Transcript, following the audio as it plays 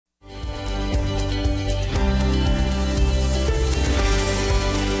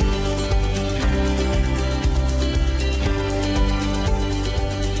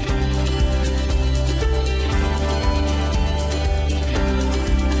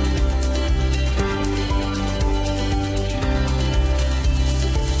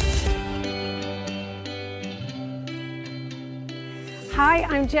Hi,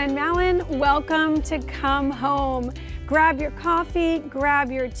 I'm Jen Mallan. Welcome to Come Home. Grab your coffee,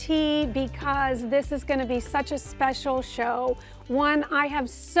 grab your tea, because this is going to be such a special show. One I have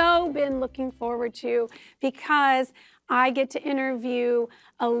so been looking forward to, because I get to interview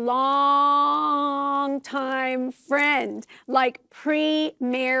a long-time friend, like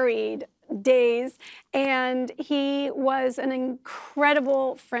pre-married days, and he was an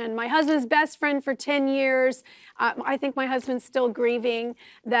incredible friend. My husband's best friend for 10 years. I think my husband's still grieving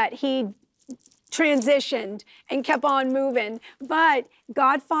that he transitioned and kept on moving, but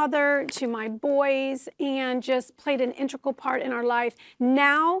godfather to my boys, and just played an integral part in our life.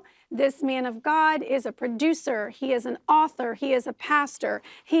 Now, this man of God is a producer, he is an author, he is a pastor,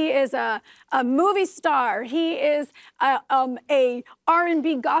 he is a movie star, he is a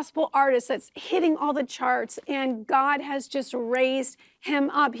R&B gospel artist that's hitting all the charts, and God has just raised him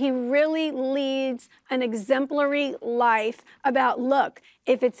up. He really leads an exemplary life about, look,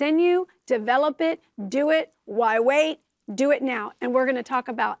 if it's in you, develop it, do it, why wait? Do it now. And we're going to talk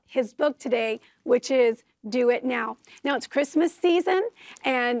about his book today, which is Do It Now. Now, it's Christmas season,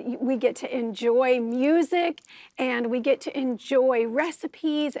 and we get to enjoy music, and we get to enjoy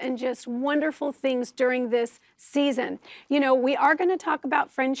recipes and just wonderful things during this season. You know, we are going to talk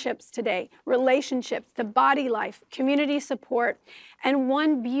about friendships today, relationships, the body life, community support, and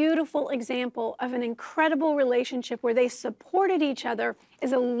one beautiful example of an incredible relationship where they supported each other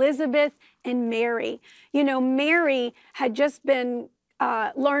is Elizabeth and Mary. You know, Mary had just been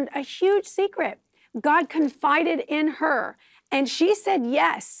learned a huge secret. God confided in her, and she said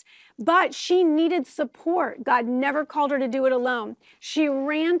yes, but she needed support. God never called her to do it alone. She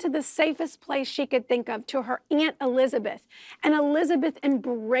ran to the safest place she could think of, to her Aunt Elizabeth, and Elizabeth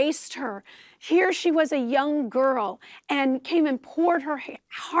embraced her. Here she was, a young girl, and came and poured her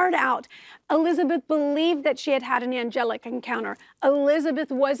heart out. Elizabeth believed that she had had an angelic encounter.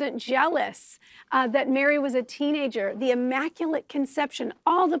 Elizabeth wasn't jealous that Mary was a teenager, the Immaculate Conception,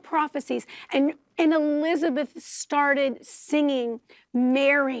 all the prophecies. And Elizabeth started singing,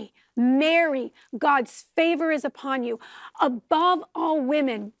 Mary, Mary, God's favor is upon you. Above all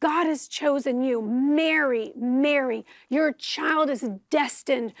women, God has chosen you. Mary, Mary, your child is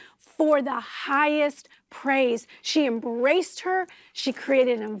destined for the highest praise. She embraced her. She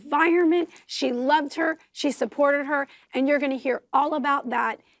created an environment. She loved her. She supported her. And you're going to hear all about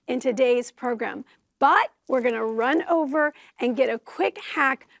that in today's program. But we're going to run over and get a quick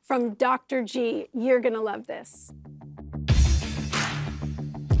hack from Dr. G. You're going to love this.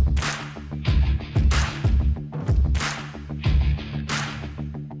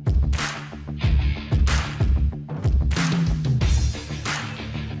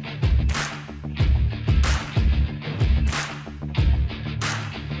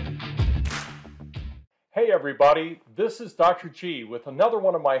 Hey everybody, this is Dr. G with another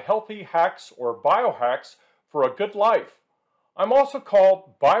one of my healthy hacks or biohacks for a good life. I'm also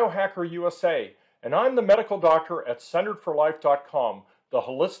called Biohacker USA, and I'm the medical doctor at centeredforlife.com, the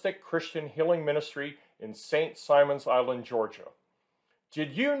holistic Christian healing ministry in St. Simons Island, Georgia.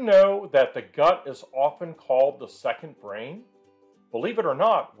 Did you know that the gut is often called the second brain? Believe it or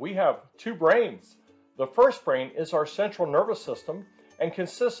not, we have two brains. The first brain is our central nervous system and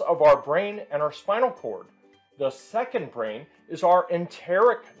consists of our brain and our spinal cord. The second brain is our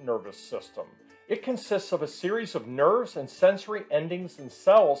enteric nervous system. It consists of a series of nerves and sensory endings and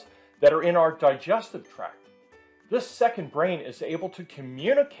cells that are in our digestive tract. This second brain is able to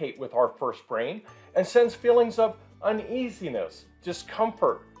communicate with our first brain and sends feelings of uneasiness,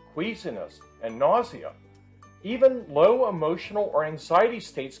 discomfort, queasiness, and nausea. Even low emotional or anxiety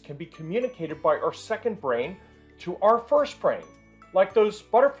states can be communicated by our second brain to our first brain, like those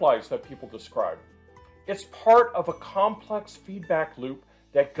butterflies that people describe. It's part of a complex feedback loop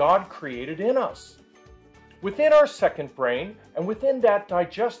that God created in us. Within our second brain and within that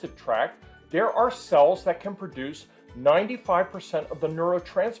digestive tract, there are cells that can produce 95% of the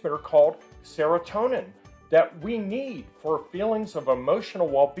neurotransmitter called serotonin that we need for feelings of emotional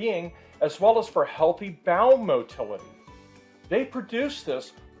well-being as well as for healthy bowel motility. They produce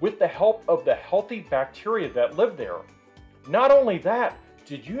this with the help of the healthy bacteria that live there. Not only that,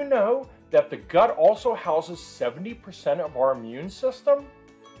 did you know that the gut also houses 70% of our immune system?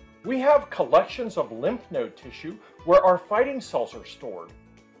 We have collections of lymph node tissue where our fighting cells are stored.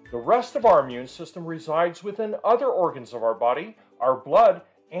 The rest of our immune system resides within other organs of our body, our blood,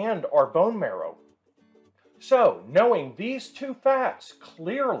 and our bone marrow. So, knowing these two facts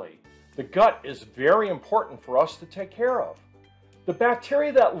clearly, the gut is very important for us to take care of. The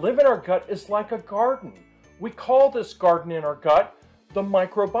bacteria that live in our gut is like a garden. We call this garden in our gut the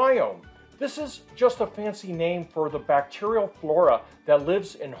microbiome. This is just a fancy name for the bacterial flora that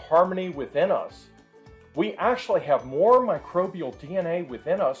lives in harmony within us. We actually have more microbial DNA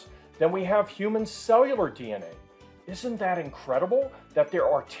within us than we have human cellular DNA. Isn't that incredible that there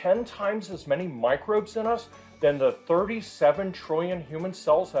are 10 times as many microbes in us than the 37 trillion human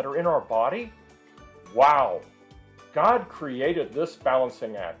cells that are in our body? Wow! God created this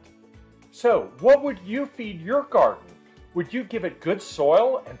balancing act. So, what would you feed your garden? Would you give it good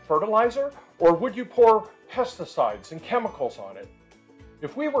soil and fertilizer, or would you pour pesticides and chemicals on it?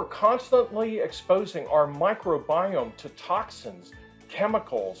 If we were constantly exposing our microbiome to toxins,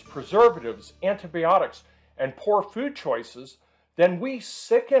 chemicals, preservatives, antibiotics, and poor food choices, then we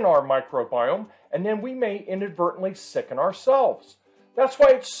sicken our microbiome, and then we may inadvertently sicken ourselves. That's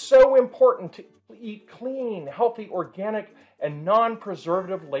why it's so important to eat clean, healthy, organic, and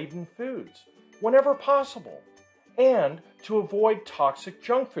non-preservative laden foods whenever possible, and to avoid toxic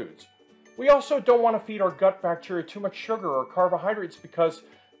junk foods. We also don't want to feed our gut bacteria too much sugar or carbohydrates because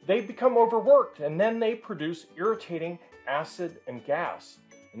they become overworked and then they produce irritating acid and gas,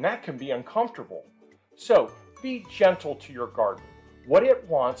 and that can be uncomfortable. So be gentle to your garden. What it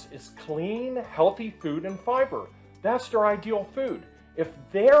wants is clean, healthy food and fiber. That's their ideal food. If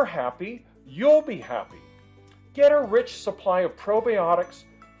they're happy, you'll be happy. Get a rich supply of probiotics,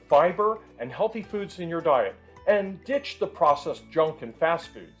 fiber, and healthy foods in your diet, and ditch the processed junk and fast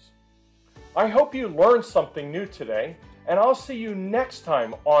foods. I hope you learned something new today, and I'll see you next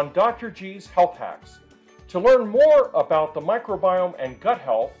time on Dr. G's Health Hacks. To learn more about the microbiome and gut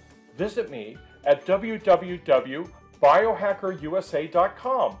health, visit me at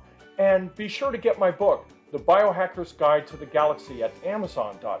www.biohackerusa.com, and be sure to get my book, The Biohacker's Guide to the Galaxy, at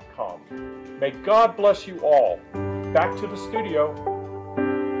Amazon.com. May God bless you all. Back to the studio.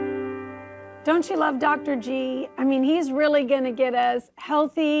 Don't you love Dr. G? I mean, he's really going to get us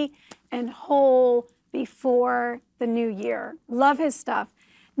healthy and whole before the new year. Love his stuff.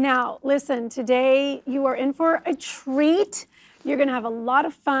 Now, listen, today you are in for a treat. You're going to have a lot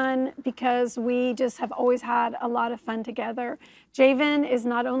of fun because we just have always had a lot of fun together. Javen is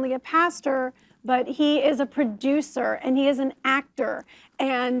not only a pastor, but he is a producer and he is an actor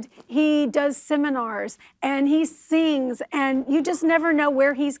and he does seminars and he sings, and you just never know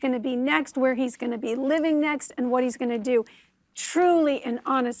where he's going to be next, where he's going to be living next, and what he's going to do. Truly and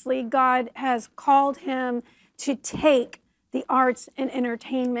honestly, God has called him to take the arts and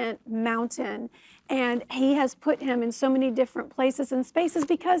entertainment mountain, and he has put him in so many different places and spaces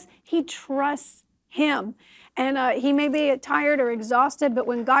because he trusts him. And he may be tired or exhausted, but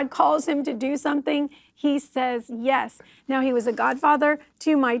when God calls him to do something, he says yes. Now, he was a godfather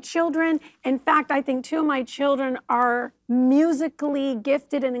to my children. In fact, I think two of my children are musically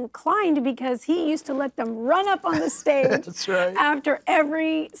gifted and inclined because he used to let them run up on the stage That's right. after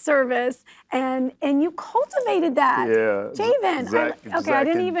every service. And you cultivated that. Yeah. Javen. Zach I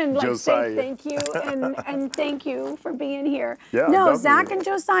didn't even say Josiah. thank you and thank you for being here. Yeah, no, definitely. Zach and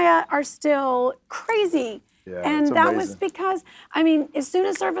Josiah are still crazy. Yeah, and it's that was amazing. because, I mean, as soon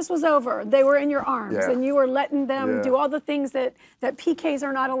as service was over, they were in your arms, Yeah. and you were letting them Yeah. do all the things that PKs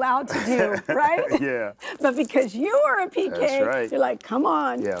are not allowed to do, right? Yeah. But because you are a PK, That's right. you're like, come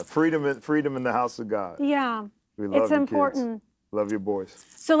on. Yeah, freedom in the house of God. Yeah. We love It's you, important. Kids. Love your boys.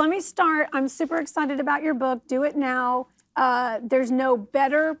 So let me start. I'm super excited about your book, Do It Now. There's no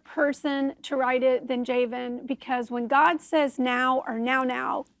better person to write it than Javen, because when God says now or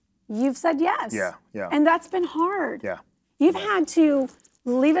now, you've said yes. Yeah, yeah. And that's been hard. Yeah. You've had to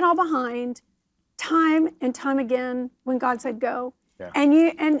leave it all behind time and time again when God said go. Yeah.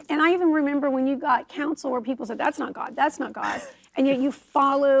 And I even remember when you got counsel where people said, that's not God, that's not God. And yet you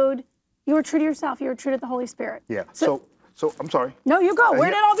followed, you were true to yourself, you were true to the Holy Spirit. Yeah. So I'm sorry. No, you go. Where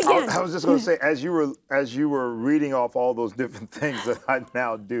did it all begin? I was just going to say, as you were reading off all those different things that I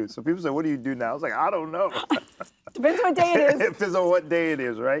now do. So people say, what do you do now? I was like, I don't know. Depends what day it is. It depends on what day it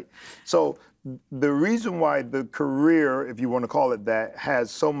is, right? So the reason why the career, if you want to call it that,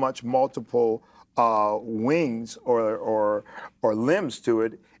 has so much multiple wings or limbs to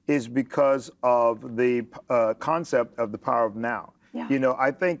it is because of the concept of the power of now. Yeah. You know,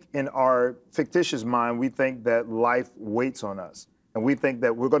 I think in our fictitious mind, we think that life waits on us. And we think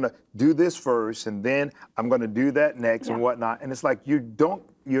that we're going to do this first, and then I'm going to do that next and whatnot. And it's like you're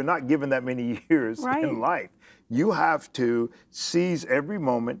not given that many years in life. You have to seize every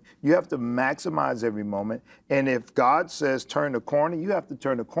moment. You have to maximize every moment. And if God says turn the corner, you have to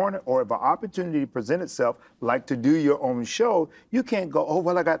turn the corner. Or if an opportunity presents itself, like to do your own show, you can't go, oh,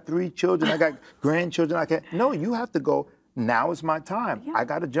 well, I got 3 children, I got grandchildren, I can't. No, you have to go, now is my time. Yeah. I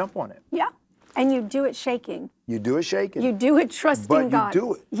got to jump on it. Yeah. And you do it shaking. You do it shaking. You do it trusting but God. But you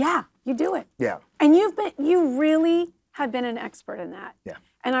do it. Yeah, you do it. Yeah. And you really have been an expert in that. Yeah.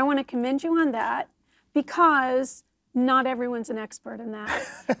 And I want to commend you on that, because not everyone's an expert in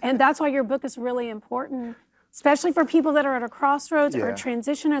that. And that's why your book is really important, especially for people that are at a crossroads or a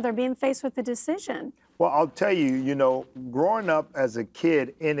transition, or they're being faced with a decision. Well, I'll tell you, you know, growing up as a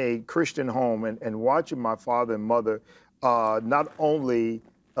kid in a Christian home and watching my father and mother not only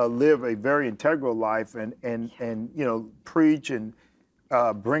live a very integral life and you know, preach and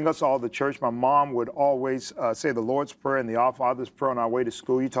bring us all to church. My mom would always say the Lord's Prayer and the Our Father's Prayer on our way to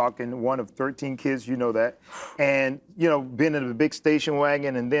school. You're talking one of 13 kids, you know that. And, you know, being in a big station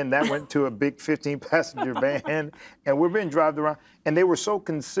wagon, and then that went to a big 15-passenger van, and we're being driven around. And they were so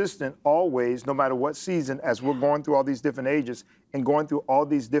consistent always, no matter what season, as we're going through all these different ages and going through all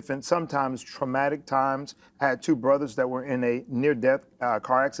these different, sometimes traumatic times. I had two brothers that were in a near-death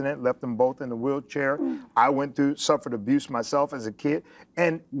car accident, left them both in a wheelchair. I suffered abuse myself as a kid.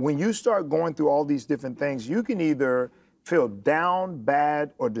 And when you start going through all these different things, you can either feel down,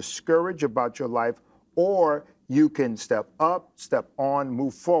 bad, or discouraged about your life, or you can step up, step on,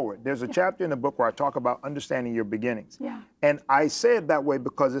 move forward. There's a chapter in the book where I talk about understanding your beginnings. Yeah. And I say it that way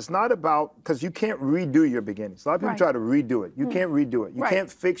because it's not about, because you can't redo your beginnings. A lot of people try to redo it. You can't redo it. You can't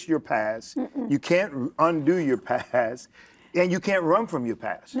fix your past. You can't undo your past. And you can't run from your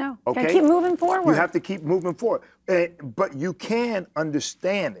past. No, okay? Gotta keep moving forward. You have to keep moving forward. But you can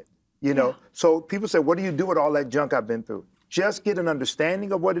understand it, you know? So people say, what do you do with all that junk I've been through? Just get an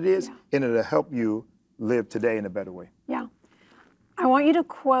understanding of what it is, and it'll help you live today in a better way. Yeah. I want you to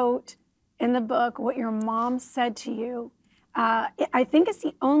quote in the book what your mom said to you. I think it's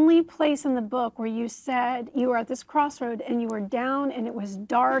the only place in the book where you said you were at this crossroad and you were down and it was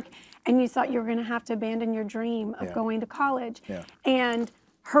dark and you thought you were going to have to abandon your dream of going to college. And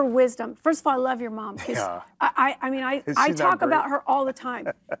her wisdom. First of all, I love your mom. I talk about her all the time,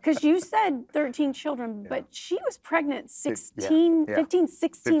 because you said 13 children, but she was pregnant 15,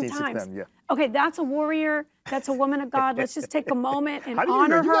 16 times. Okay, that's a warrior. That's a woman of God. Let's just take a moment and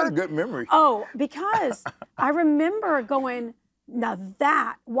honor her. You got a good memory. Oh, because I remember going, now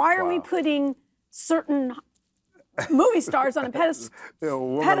that, why are we putting certain movie stars on a pedestal? A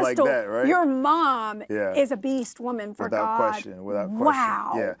woman like that, right? Your mom is a beast woman for without God. Question, without question.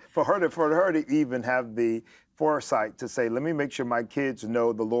 Wow. Yeah, for her to even have the foresight to say, let me make sure my kids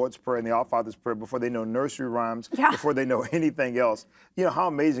know the Lord's Prayer and the Our Father's Prayer before they know nursery rhymes, before they know anything else. You know, how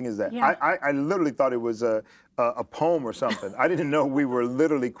amazing is that? Yeah. I literally thought it was a poem or something. I didn't know we were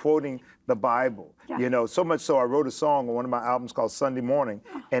literally quoting the Bible. You know, so much so I wrote a song on one of my albums called Sunday Morning,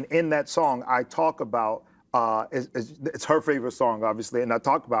 and in that song I talk about it's her favorite song, obviously, and I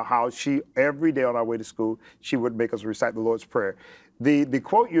talked about how she, every day on our way to school, she would make us recite the Lord's Prayer. The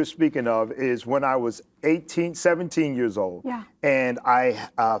quote you're speaking of is when I was 17 years old, and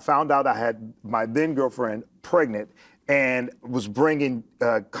I found out I had my then girlfriend pregnant, and was bringing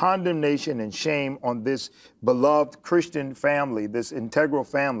condemnation and shame on this beloved Christian family, this integral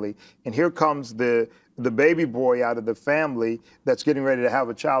family, and here comes the baby boy out of the family that's getting ready to have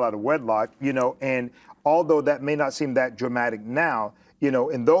a child out of wedlock, you know, and although that may not seem that dramatic now, you know,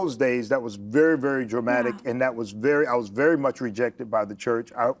 in those days, that was very, very dramatic, and that was I was very much rejected by the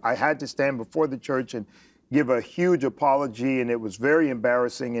church. I had to stand before the church and give a huge apology, and it was very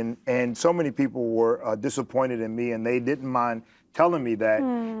embarrassing, and so many people were disappointed in me, and they didn't mind telling me that.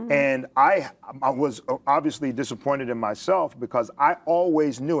 And I was obviously disappointed in myself, because I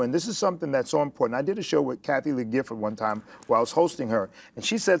always knew, and this is something that's so important. I did a show with Kathy Lee Gifford one time while I was hosting her, and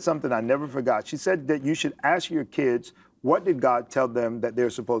she said something I never forgot. She said that you should ask your kids, what did God tell them that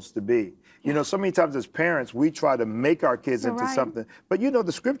they're supposed to be? You know, so many times as parents, we try to make our kids into something. But you know,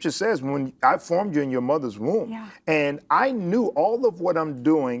 the scripture says, when I formed you in your mother's womb, and I knew all of what I'm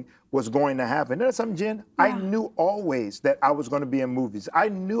doing was going to happen. That's something, Jen. I knew always that I was going to be in movies. I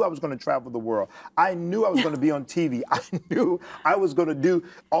knew I was going to travel the world. I knew I was going to be on TV. I knew I was going to do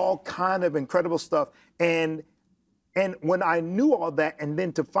all kind of incredible stuff. And when I knew all that, and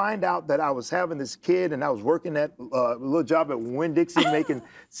then to find out that I was having this kid, and I was working at a little job at Winn-Dixie making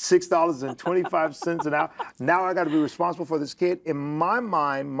 $6.25 an hour, now I got to be responsible for this kid. In my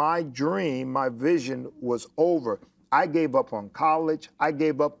mind, my dream, my vision was over. I gave up on college. I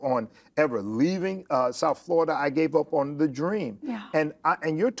gave up on ever leaving South Florida. I gave up on the dream. And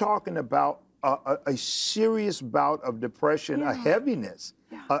you're talking about a serious bout of depression, a heaviness,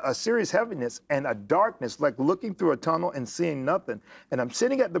 a serious heaviness and a darkness, like looking through a tunnel and seeing nothing. And I'm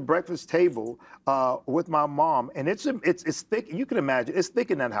sitting at the breakfast table with my mom, and it's thick. You can imagine it's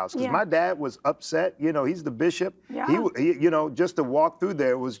thick in that house because my dad was upset. You know, he's the bishop. He you know, just to walk through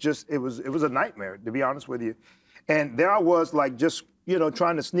there was just it was a nightmare, to be honest with you. And there I was, like, just, you know,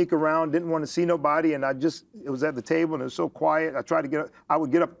 trying to sneak around, didn't want to see nobody, and it was at the table and it was so quiet. I tried to get up. I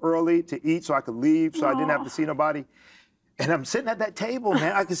would get up early to eat so I could leave, so I didn't have to see nobody. And I'm sitting at that table,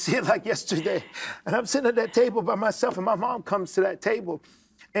 man. I can see it like yesterday. And I'm sitting at that table by myself, and my mom comes to that table,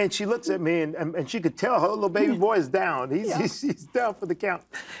 and she looks at me, and she could tell her little baby boy is down. He's down for the count.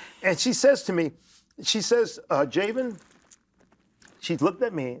 And she says to me, she says, Javen, she looked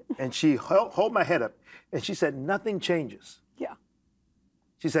at me, and she held my head up, and she said, nothing changes. Yeah.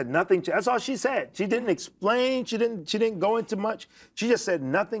 She said, nothing. That's all she said. She didn't explain. She didn't go into much. She just said,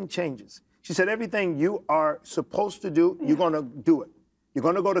 nothing changes. She said, everything you are supposed to do, you're going to do it. You're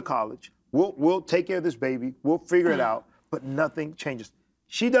going to go to college. We'll take care of this baby. We'll figure it out. But nothing changes.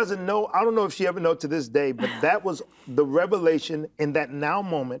 She doesn't know. I don't know if she ever knows to this day, but that was the revelation in that now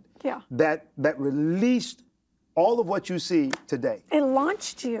moment that released all of what you see today. It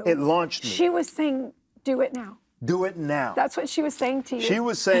launched you. It launched me. She was saying, do it now. Do it now. That's what she was saying to you. She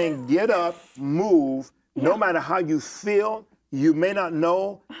was saying, get up, move, no matter how you feel. You may not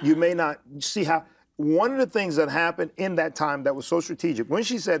know, you may not see how. One of the things that happened in that time that was so strategic, when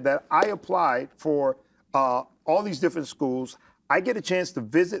she said that, I applied for all these different schools. I get a chance to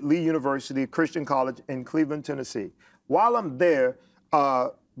visit Lee University, Christian College in Cleveland, Tennessee. While I'm there,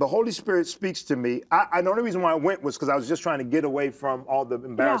 the Holy Spirit speaks to me. The only reason why I went was because I was just trying to get away from all the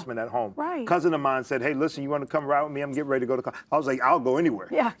embarrassment at home. Right. A cousin of mine said, hey, listen, you want to come ride with me? I'm getting ready to go to college. I was like, I'll go anywhere.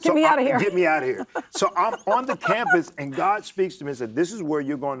 Yeah, get me out of here. Get me out of here. So I'm on the campus, and God speaks to me and said, this is where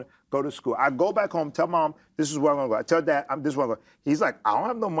you're going to go to school. I go back home, tell Mom, this is where I'm going to go. I tell Dad, this is where I'm going to go. He's like, I don't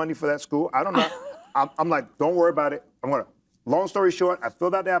have no money for that school. I don't know. I'm like, don't worry about it. I'm going to. Long story short, I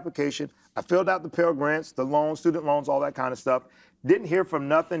filled out the application. I filled out the Pell Grants, the loans, student loans, all that kind of stuff. Didn't hear from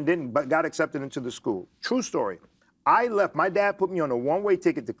nothing, but got accepted into the school. True story. I left. My dad put me on a one-way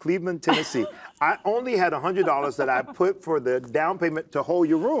ticket to Cleveland, Tennessee. I only had $100 that I put for the down payment to hold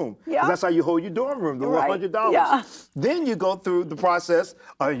your room. Yeah. That's how you hold your dorm room, the $100. Yeah. Then you go through the process.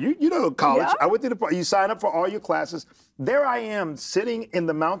 You know, college. Yeah. I went through you sign up for all your classes. There I am sitting in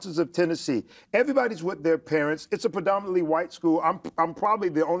the mountains of Tennessee. Everybody's with their parents. It's a predominantly white school. I'm probably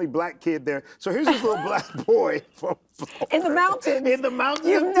the only black kid there. So here's this little black boy in the mountains. In the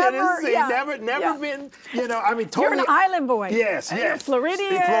mountains of Tennessee. Never been, you know, I mean, totally. You're an island boy. Yes.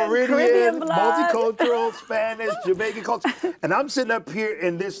 Floridian, Caribbean blood. Multicultural, Spanish, Jamaican culture. And I'm sitting up here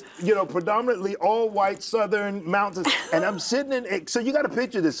in this, you know, predominantly all white southern mountains. And I'm sitting in, so you got to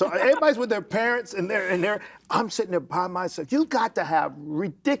picture this. So everybody's with their parents and I'm sitting there by myself. You got to have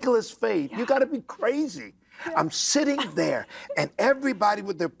ridiculous faith. You got to be crazy. I'm sitting there, and everybody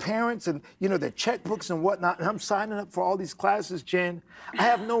with their parents and, you know, their checkbooks and whatnot, and I'm signing up for all these classes, Jen. I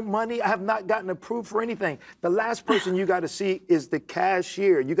have no money. I have not gotten approved for anything. The last person you got to see is the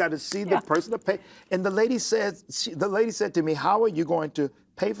cashier. You got to see the person to pay. And the lady said to me, how are you going to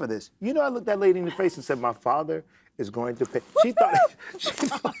pay for this? You know, I looked that lady in the face and said, my father is going to pay. She thought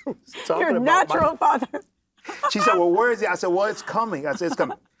I was talking Your about natural father. She said, well, where is it? I said, well, it's coming. I said, it's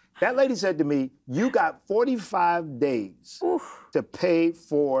coming. That lady said to me, you got 45 days to pay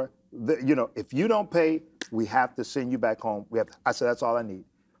for the, you know, if you don't pay, we have to send you back home. I said, that's all I need.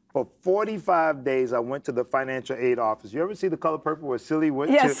 For 45 days, I went to the financial aid office. You ever see The Color Purple where Silly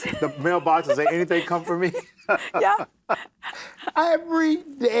went to the mailbox and say, anything come for me? Yeah. Every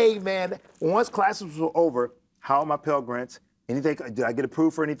day, man. Once classes were over, how are my Pell Grants? Anything, did I get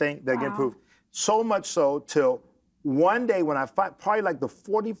approved for anything? Did I get approved? So much so till one day when I probably like the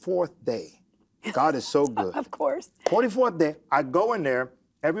 44th day, God is so good. Of course. 44th day, I go in there,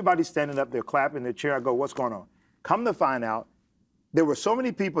 everybody's standing up, they're clapping, they're cheering. I go, what's going on? Come to find out, there were so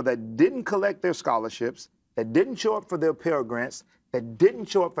many people that didn't collect their scholarships, that didn't show up for their Pell Grants, that didn't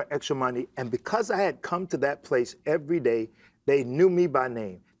show up for extra money. And because I had come to that place every day, they knew me by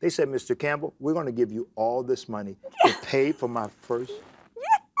name. They said, Mr. Campbell, we're going to give you all this money to pay for my first.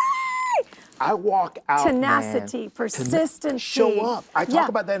 I walk out, tenacity, persistency. Show up. I talk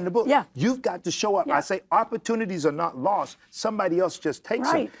about that in the book. Yeah. You've got to show up. I say opportunities are not lost. Somebody else just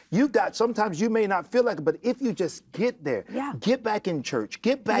takes them. Sometimes you may not feel like it, but if you just get there, get back in church,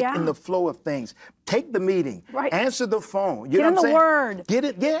 get back in the flow of things, take the meeting, answer the phone. You know what I'm saying? Get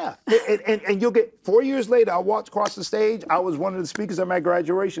in the word. Get it, and you'll get, 4 years later, I walked across the stage. I was one of the speakers at my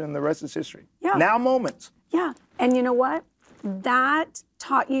graduation, and the rest is history. Yeah. Now moments. Yeah, and you know what? That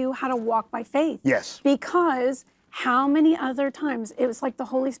taught you how to walk by faith. Yes. Because how many other times, it was like the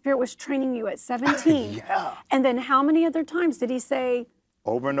Holy Spirit was training you at 17. Yeah. And then how many other times did he say,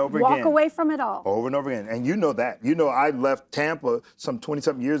 over and over again. Walk away from it all. Over and over again. And you know that. You know, I left Tampa some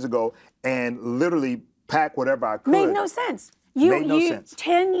 20-something years ago and literally packed whatever I could. Made no sense. Made no sense.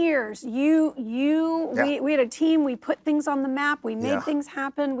 10 years, we had a team, we put things on the map, we made things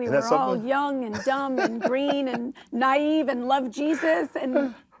happen, we were all young and dumb and green and naive and loved Jesus,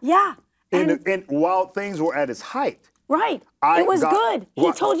 and And while things were at its height. Right. It was good.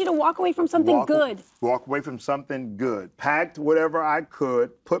 He told you to walk away from something good. Walk away from something good. Packed whatever I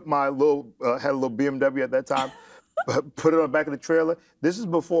could, put my little, had a little BMW at that time, put it on the back of the trailer. This is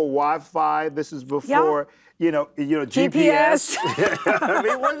before Wi-Fi. This is before, you know, GPS. I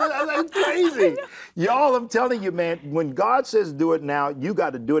mean, that's crazy. Y'all, I'm telling you, man, when God says do it now, you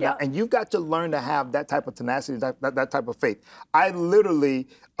got to do it now. And you've got to learn to have that type of tenacity, that type of faith. I literally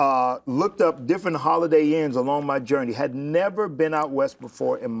looked up different Holiday Inns along my journey. Had never been out west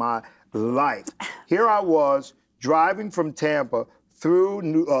before in my life. Here I was driving from Tampa through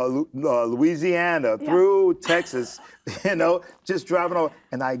Louisiana, through Texas, you know, just driving over.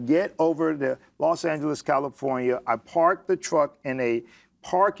 And I get over to Los Angeles, California. I park the truck in a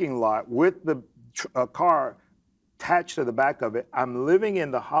parking lot with the car attached to the back of it. I'm living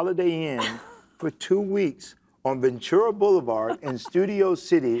in the Holiday Inn for 2 weeks on Ventura Boulevard in Studio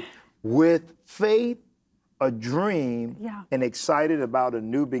City with faith, a dream, and excited about a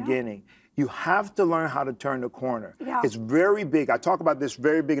new beginning. You have to learn how to turn the corner. It's very big. I talk about this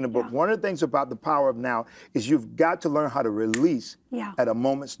very big in the book. One of the things about the power of now is you've got to learn how to release at a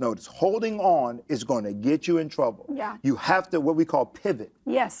moment's notice. Holding on is going to get you in trouble. You have to, what we call pivot.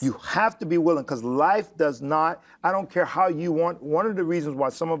 You have to be willing, because life does not, I don't care how you want, one of the reasons why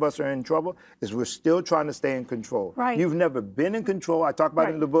some of us are in trouble is we're still trying to stay in control. You've never been in control. I talk about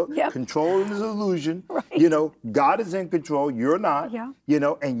it in the book. Control is an illusion. You know, God is in control. You're not. You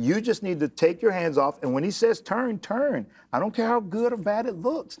know, and you just need to take your hands off. And when he says turn, turn. I don't care how good or bad it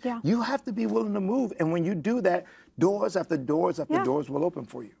looks. You have to be willing to move. And when you do that, doors after doors after doors will open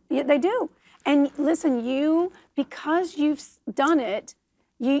for you. Yeah, they do. And listen, because you've done it,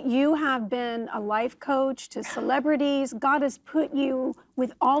 you have been a life coach to celebrities. God has put you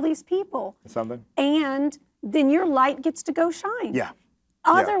with all these people. And then your light gets to go shine.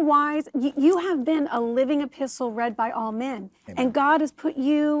 Otherwise, you have been a living epistle read by all men. And God has put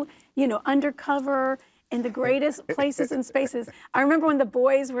you, you know, undercover in the greatest places and spaces. I remember when the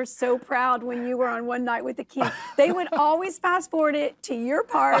boys were so proud when you were on One Night with the King. They would always fast forward it to your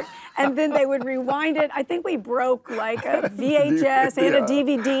part, and then they would rewind it. I think we broke like a VHS and a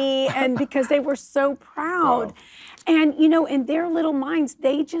DVD, and because they were so proud. And, you know, in their little minds,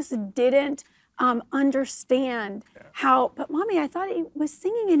 they just didn't understand how, but Mommy, I thought he was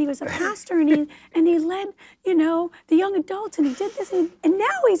singing and he was a pastor and he led, you know, the young adults and he did this and now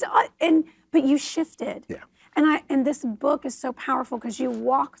he's, but you shifted. And this book is so powerful because you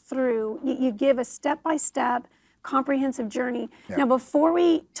walk through, you give a step-by-step comprehensive journey. Now, before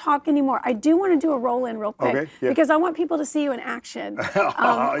we talk anymore, I do want to do a roll-in real quick because I want people to see you in action.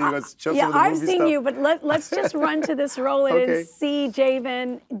 I've seen you, but let's just run to this roll-in and see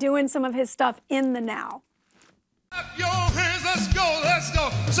Javen doing some of his stuff in the now. Clap your hands, let's go.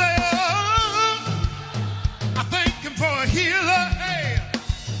 Say, oh, I thank him for a healer. Hey,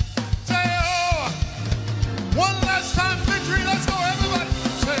 say, oh, one last time victory, let's go, everybody.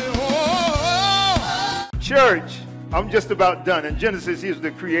 Say, oh. Church, I'm just about done. In Genesis, he's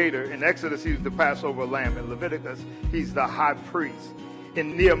the creator. In Exodus, he's the Passover lamb. In Leviticus, he's the high priest.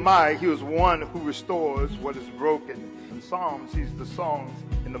 In Nehemiah, he was one who restores what is broken. In Psalms, he's the songs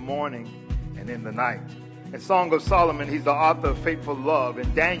in the morning and in the night. In Song of Solomon, he's the author of faithful love.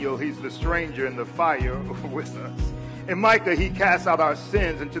 In Daniel, he's the stranger in the fire with us. In Micah, he casts out our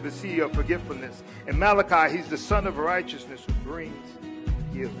sins into the sea of forgetfulness. In Malachi, he's the son of righteousness who brings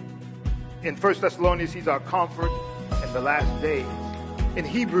healing. In 1 Thessalonians, he's our comfort in the last days. In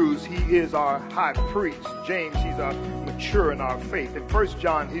Hebrews, he is our high priest. James, he's our mature in our faith. In 1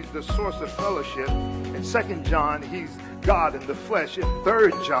 John, he's the source of fellowship. In 2 John, he's God in the flesh. In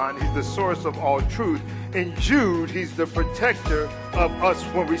 3 John, he's the source of all truth. In Jude, he's the protector of us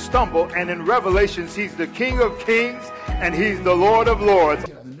when we stumble. And in Revelations, he's the King of kings and he's the Lord of lords.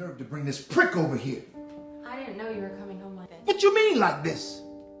 You have the nerve to bring this prick over here. I didn't know you were coming home like this. What you mean like this?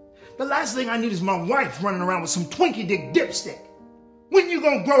 The last thing I need is my wife running around with some Twinkie dick dipstick. When you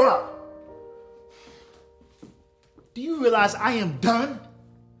gonna grow up? Do you realize I am done?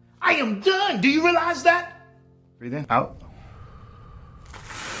 I am done. Do you realize that? Breathe in, out.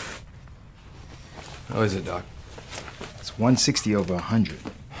 How is it, Doc? It's It's 160 over 100.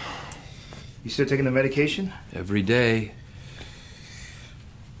 You still taking the medication? Every day.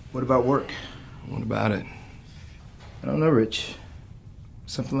 What about work? What about it? I don't know, Rich.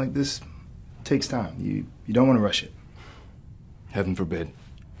 Something like this takes time. You don't want to rush it. Heaven forbid.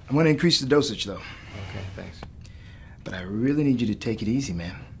 I'm going to increase the dosage, though. Okay, thanks. But I really need you to take it easy,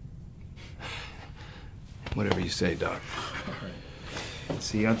 man. Whatever you say, Doc. All right.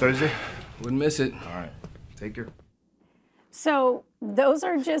 See you on Thursday? Wouldn't miss it. All right. Take care. So those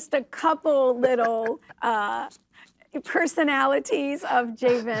are just a couple little personalities of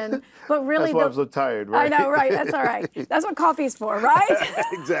Javen, but really That's why I'm so tired, right? I know, right? That's all right. That's what coffee's for, right?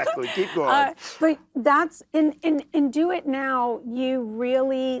 Exactly. Keep going. But that's in Do It Now. You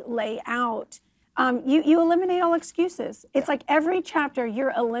really lay out. You eliminate all excuses. It's like every chapter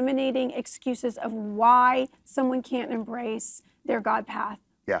you're eliminating excuses of why someone can't embrace their God path.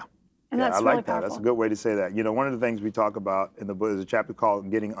 Yeah. And yeah, that's I really like that. powerful. That's a good way to say that. You know, one of the things we talk about in the book is a chapter called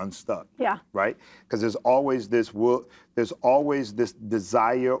 "Getting Unstuck." Yeah. Right? Because there's always this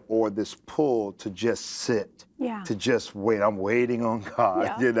desire or this pull to just sit. Yeah. To just wait. I'm waiting on God.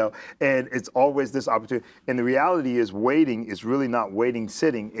 Yeah. You know, and it's always this opportunity. And the reality is, waiting is really not waiting,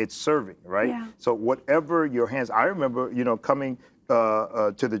 sitting. It's serving. Right? Yeah. So whatever your hands. I remember, you know, coming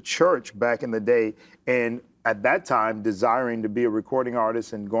to the church back in the day, and at that time, desiring to be a recording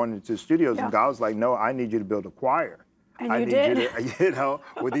artist and going into studios, and God was like, no, I need you to build a choir. And I you need did. you to, you know,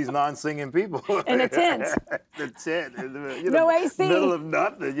 with these non-singing people. In a tent. The tent. You No know, AC. Middle of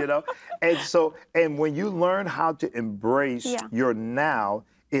nothing, you know. And so, and when you learn how to embrace your now,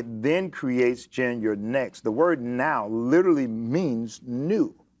 it then creates, Jen, your next. The word now literally means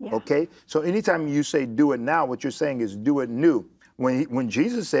new, okay? So anytime you say do it now, what you're saying is do it new. When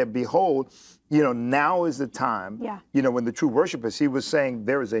Jesus said, behold, you know, now is the time. Yeah. You know, when the true worshipers, he was saying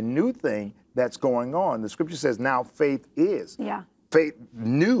there is a new thing that's going on. The scripture says now faith is. Yeah. Faith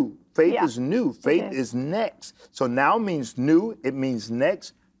new. Faith Yeah. is new. Faith is next. So now means new. It means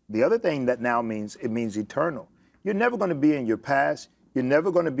next. The other thing that now means, it means eternal. You're never going to be in your past. You're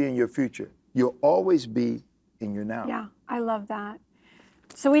never going to be in your future. You'll always be in your now. Yeah, I love that.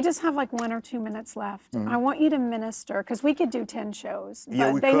 So we just have like 1 or 2 minutes left. I want you to minister, because we could do 10 shows. But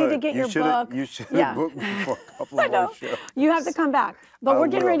Yeah, we they could. need to get You your book. You should have booked me for a couple I of know. more shows. You have to come back. But we're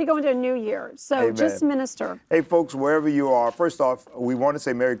getting will. ready to go into a new year. So Amen. just minister. Hey, folks, wherever you are, first off, we want to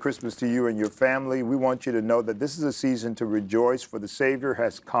say Merry Christmas to you and your family. We want you to know that this is a season to rejoice, for the Savior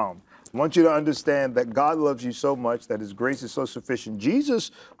has come. I want you to understand that God loves you so much, that his grace is so sufficient.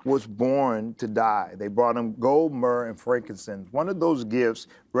 Jesus was born to die. They brought him gold, myrrh, and frankincense. One of those gifts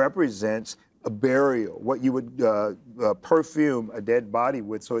represents a burial, what you would perfume a dead body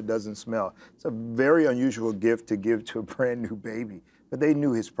with so it doesn't smell. It's a very unusual gift to give to a brand new baby. But they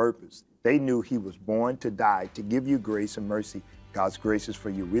knew his purpose. They knew he was born to die, to give you grace and mercy. God's grace is for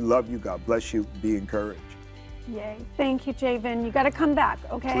you. We love you. God bless you. Be encouraged. Yay. Thank you, Javen. You got to come back,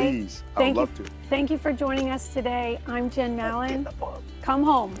 okay? Please. I would love to. Thank you for joining us today. I'm Jen Mallan. Get the book. Come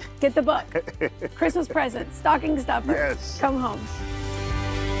home. Get the book. Christmas present. Stocking stuffer. Yes. Come home.